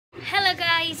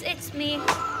guys, it's me.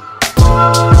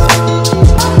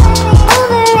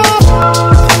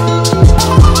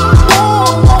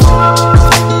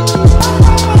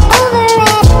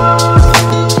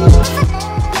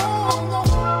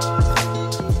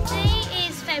 Today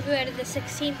is February the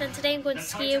 16th and today I'm going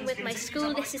skiing with my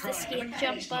school. This is the skiing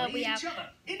jumper. We have,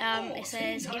 it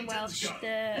says in Welsh,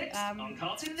 the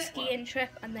skiing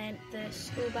trip and then the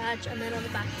school badge, and then on the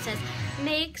back it says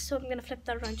Meg, so I'm going to flip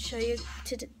that around to show you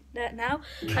now.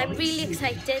 I'm really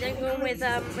excited. I'm going with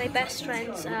my best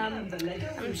friends.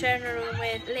 I'm sharing a room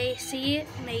with Lacey,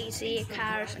 Maisie,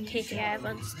 Caris and Katie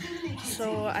Evans,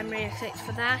 so I'm really excited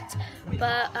for that.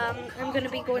 But I'm going to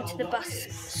be going to the bus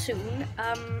soon,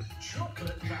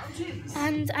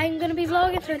 and I'm going to be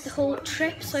vlogging throughout the whole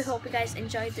trip, so I hope you guys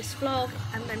enjoyed this vlog.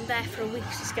 And I'm there for a week,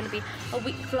 so it's going to be a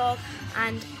week vlog,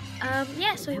 and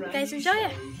yeah, so I hope you guys enjoy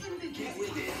it.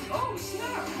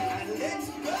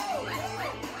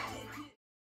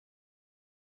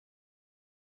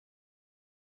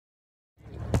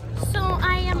 So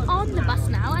I am on the bus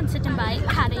now. I'm sitting by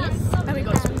Caris. Very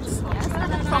good.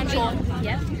 Yes. From Sean.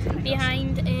 Yeah.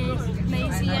 Behind is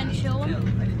Maisie and Sean.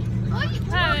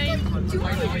 Hi. And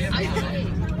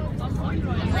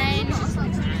then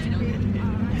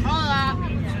Hola.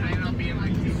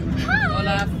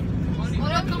 Hola.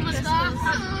 hola, ¿cómo estás?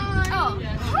 Oh.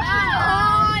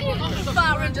 Hi.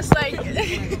 Baron just like.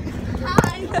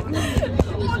 Hi.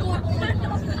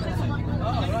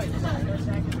 Oh, right.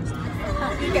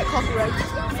 You get copyright.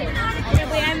 Yeah,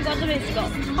 we haven't got the music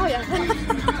on. Oh yeah.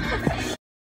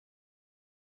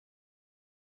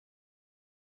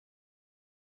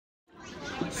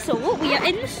 So we are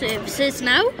in the services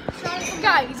now.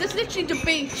 Guys, it's literally the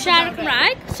beach. Sharon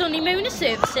Rag, Sunny Moon is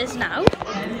services now.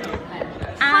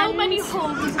 How And many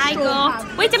holes does I Sean got,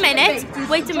 have? wait a minute, Driving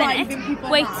people mad.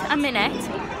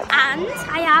 And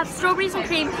I have strawberries and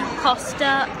cream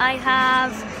Costa. I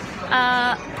have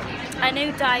a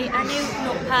new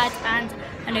notepad and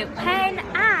a new pen,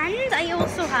 and I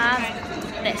also have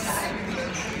this.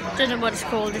 Don't know what it's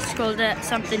called. It's called a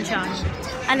something charge,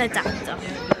 an adapter.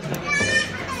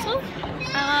 So,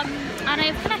 and I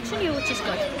have connection here, which is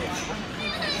good.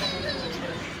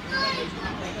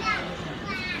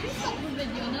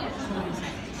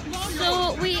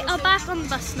 So we are back on the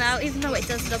bus now, even though it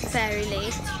does look very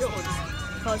late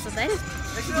because of this.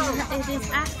 It is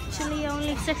actually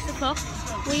only 6 o'clock.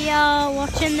 We are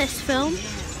watching this film.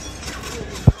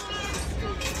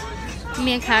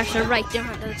 Me and Caris are right in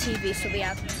front of the TV, so we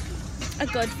have a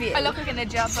good view. I look like an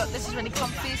idiot, but this is really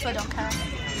comfy, so I don't care.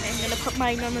 I'm going to put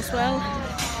mine on as well.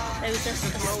 There was just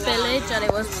a spillage and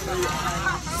it was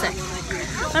sick.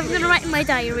 I'm going to write in my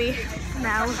diary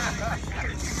now,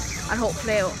 and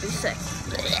hopefully it won't be sick.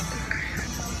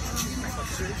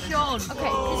 Sean.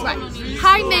 Okay, right.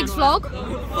 Hi, Meg's vlog.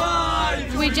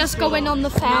 We're just going on the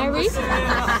ferry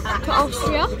to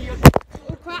Austria.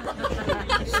 Oh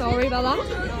crap. Sorry about that.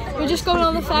 We're just going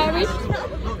on the ferry,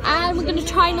 and we're gonna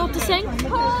try not to sing.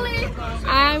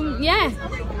 Yeah.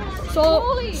 So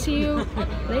see you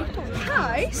later.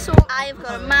 Hi. So I've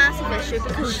got a massive issue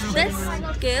because this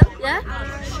girl, yeah,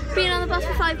 been on the bus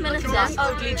for 5 minutes, yeah.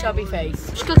 ugly chubby face.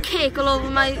 She's got cake all over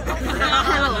my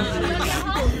pillow.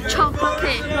 Chocolate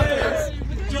cake, look at this.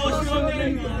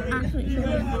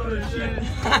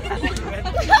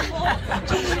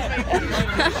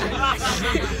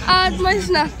 Add my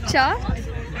Snapchat.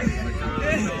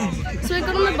 So we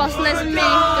got on the bus and there's me.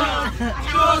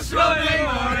 Joshua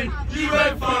Raymond, he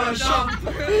went for a shot.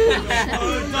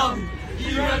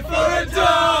 He went for a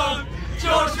dog.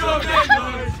 Joshua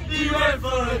Raymond, he went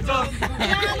for a dog.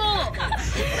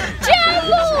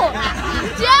 Jello!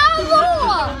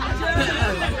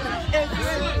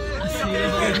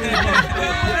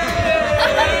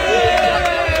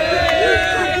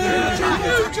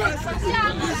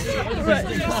 Right.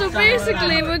 So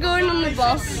basically we're going on the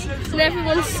bus and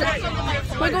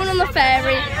we're going on the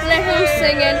ferry and everyone's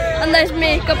singing and there's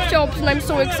makeup shops and I'm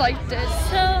so excited.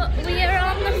 So we are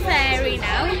on the ferry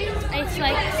now. It's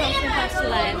like something past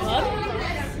 11.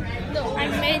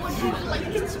 I'm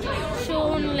with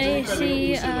Sean,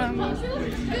 Lacey,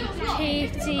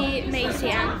 Katie, Maisie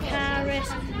and Caris.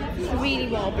 It's really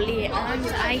wobbly, and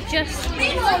I just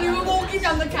take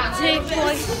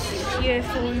voice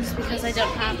earphones because I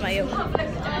don't have my own.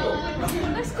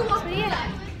 So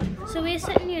yeah. So we're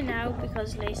sitting here now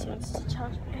because Lacey wants to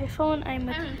charge her phone. I'm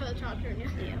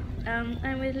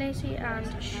with Lacey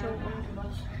and Sean.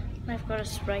 I've got a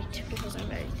Sprite because I'm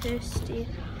very thirsty.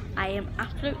 I am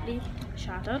absolutely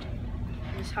shattered.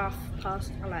 It's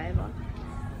 11:30.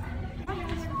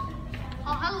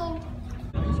 Oh, hello.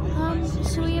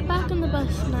 So we are back on the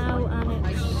bus now, and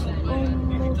it's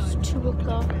almost 2 2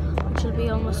 o'clock, which will be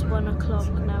almost 1 o'clock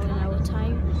now in our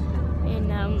time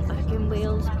back in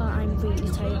Wales, but I'm really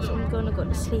tired, so I'm gonna go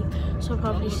to sleep. So I'll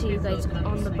probably see you guys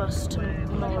on the bus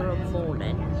tomorrow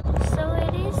morning. So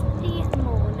it is the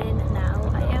morning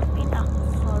now. I have been up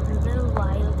for a little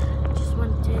while. Just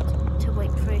wanted to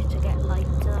wait for it to get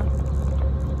lighter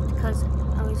because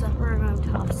I was up around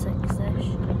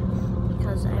 6:30ish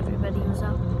because everybody was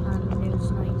up and it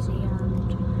was noisy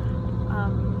and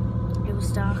it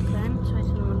was dark then, so I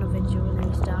didn't want a video when it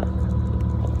was dark.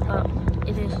 But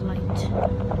it is light.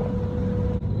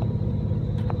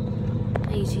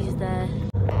 Daisy's there.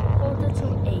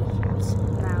 7:45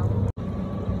 now.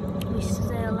 We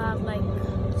still have like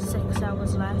 6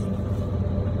 hours left.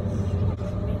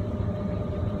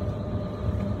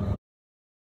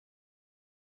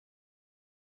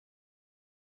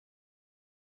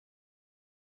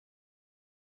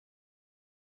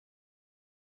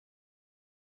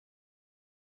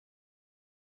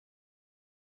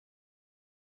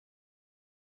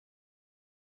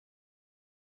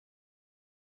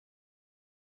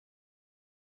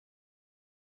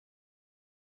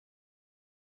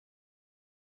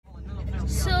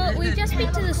 So we've just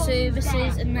been to the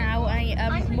services and now I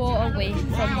am more away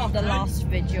from the last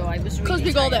video. I was really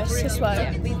we got this way.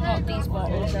 Yeah, we've got these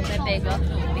bottles and they're bigger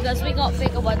because we got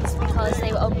bigger ones because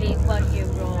they were only €1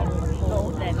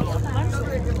 more than the other ones.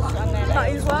 That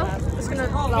as well. It's gonna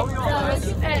vlog.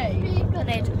 But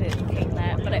they had a Burger King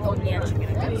there, but I only had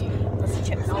chicken nuggets because the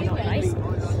chips are not nice.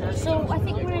 So I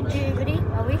think we're in Germany,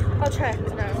 are we? I'll check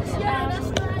now.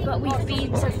 But we've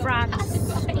been to France.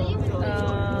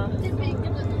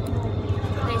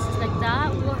 Places like that.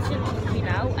 We're watching a movie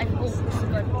now. I hope it's a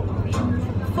good movie.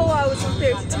 4 hours and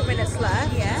 32 minutes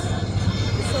left. Yeah.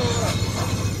 So.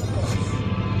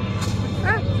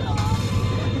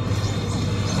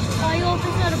 I hope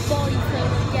it's not a boy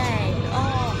film again.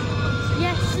 Oh,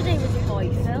 yesterday was a boy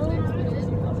film.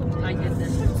 I did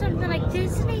this. Something like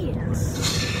Disney.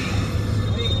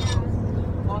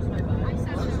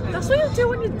 That's what you do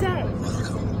when you're dead.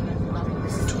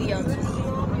 This is weird.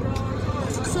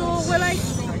 So we're like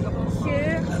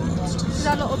here. Is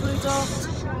that little blue dot?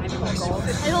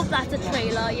 I hope that's a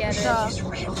trailer. Yeah, it is.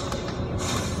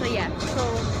 So yeah. So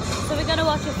we're gonna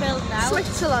watch a film now.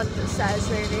 Switzerland, it says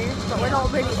really, but we're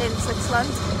not really in Switzerland.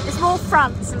 It's more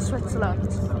France than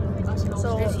Switzerland. So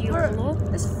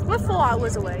we're 4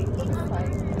 hours away.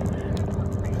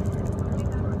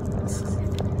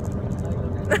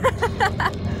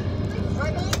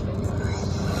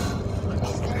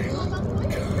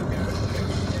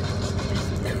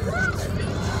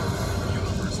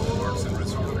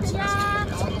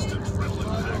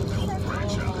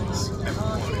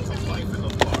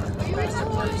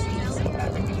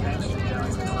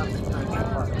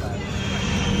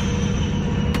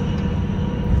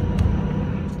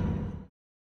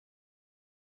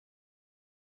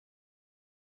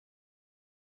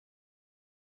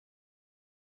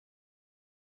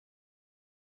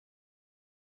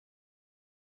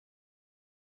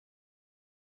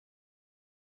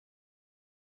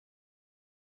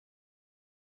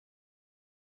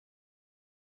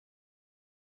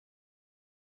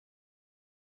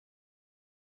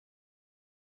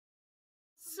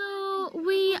 So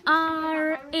we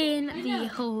are in the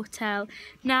hotel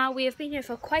now. We have been here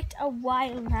for quite a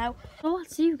while now. So I'll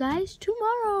see you guys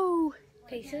tomorrow.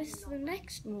 Okay, so this is the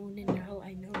next morning now.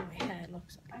 I know my hair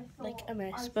looks like a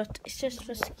mess, but it's just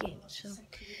for skin, so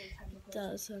it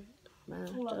doesn't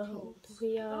matter.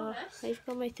 I've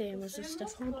got my thermos and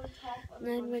stuff on, and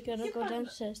then we're gonna go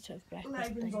downstairs to have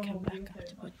breakfast and then come back up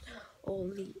to put all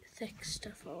the thick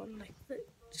stuff on, like the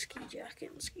ski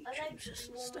jacket and ski trousers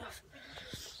and stuff.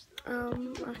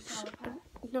 Actually,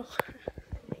 no,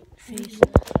 my face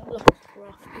looks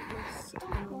rough because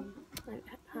I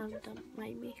haven't done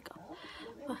my makeup,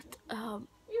 but I'm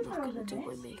not gonna do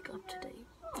my makeup today,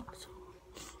 so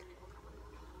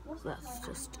that's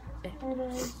just it.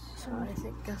 So I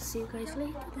think I'll see you guys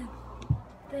later then.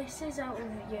 This is our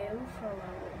view from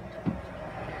our window.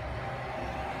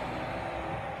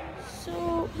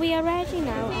 So we are ready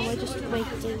now and we're just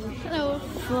waiting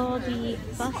for the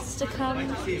bus to come.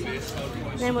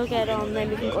 Then we'll get on, then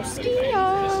we can go ski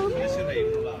home.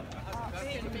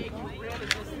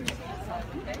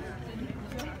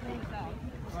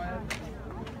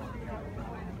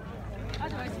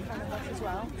 As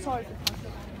well. Sorry for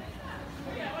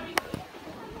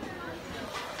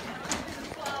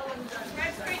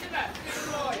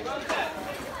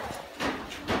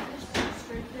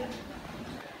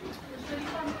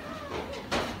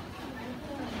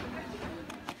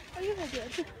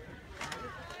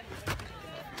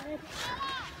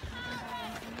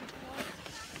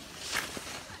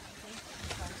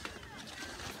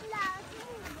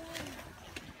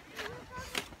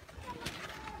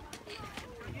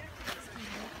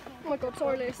god,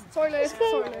 sorry Liz. Sorry Liz.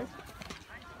 Sorry Liz.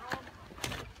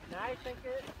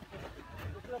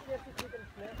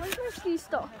 Where's my ski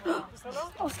stuff?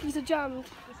 Oh, skis are jammed.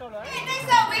 Next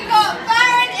up we got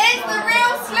Baron is the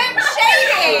real Slim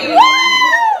Shady!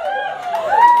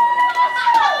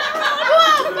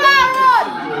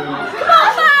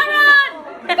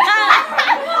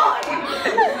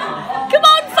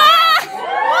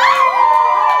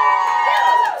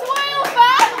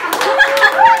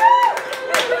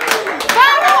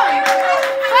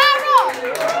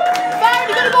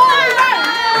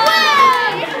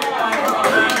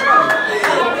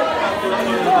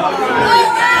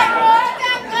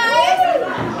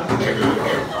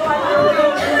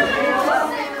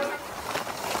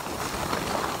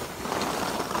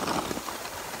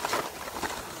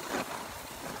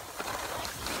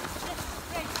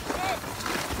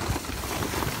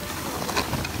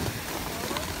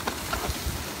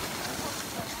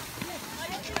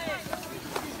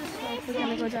 We're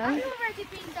gonna go down. I've already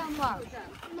been down well.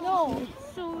 No.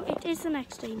 So it is the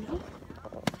next day now.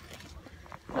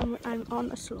 I'm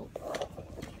on a slope.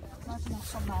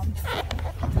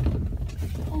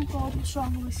 Oh god, what's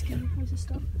wrong with my ski? Where's the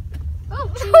stuff? Oh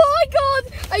my god!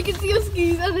 I can see your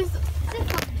skis and it's...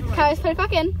 Karis, put it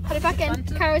back in. Put it back in.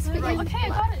 Karis, put it in. Okay, I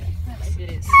got it. It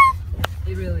is.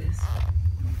 It really is.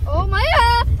 Oh my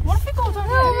god! What if we go down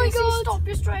Oh my god! Stop,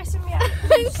 you're stressing me out.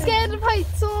 I'm scared of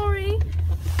heights, sorry.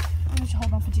 I'm just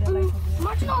holding on for dear life.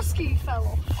 Imagine our ski fell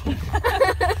off.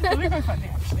 We're going funny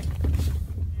actually.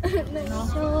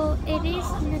 So it is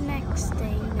the next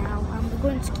day now and we're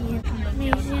going skiing.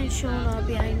 Maisie and Sean are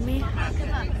behind me.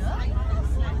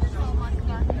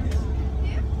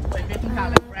 We can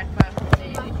have a breakfast.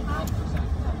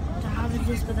 How did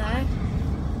this go there?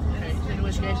 Okay, so in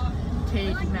which case,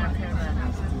 take macaroni.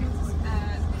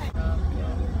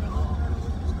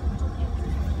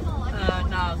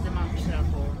 No, the mum said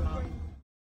for.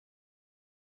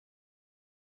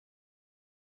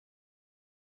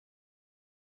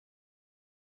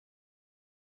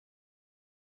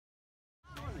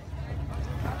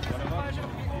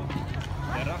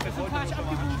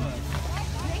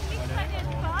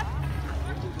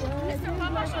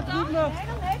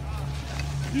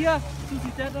 Hier, du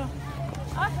siehst der da.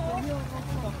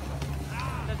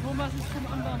 Der Thomas ist vom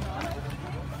anderen.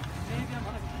 Nee, wir haben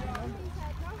alle.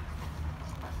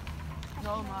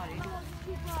 No, Mari.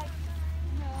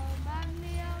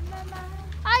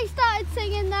 I started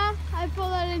singing that. I brought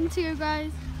that into you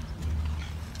guys.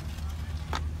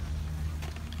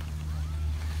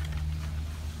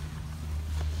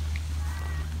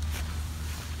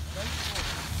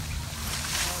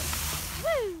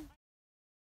 Woo!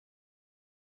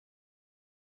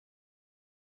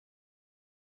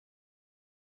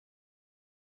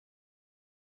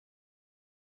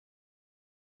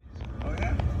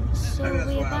 So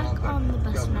we're back on the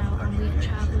bus now and we're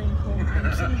travelling home.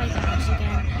 I'm sitting by the house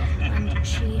again and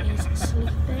she is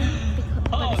sleeping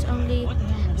but it's only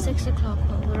 6 o'clock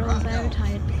but we're all very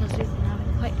tired because we've been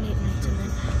having quite late nights and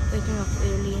then waking up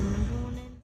early in the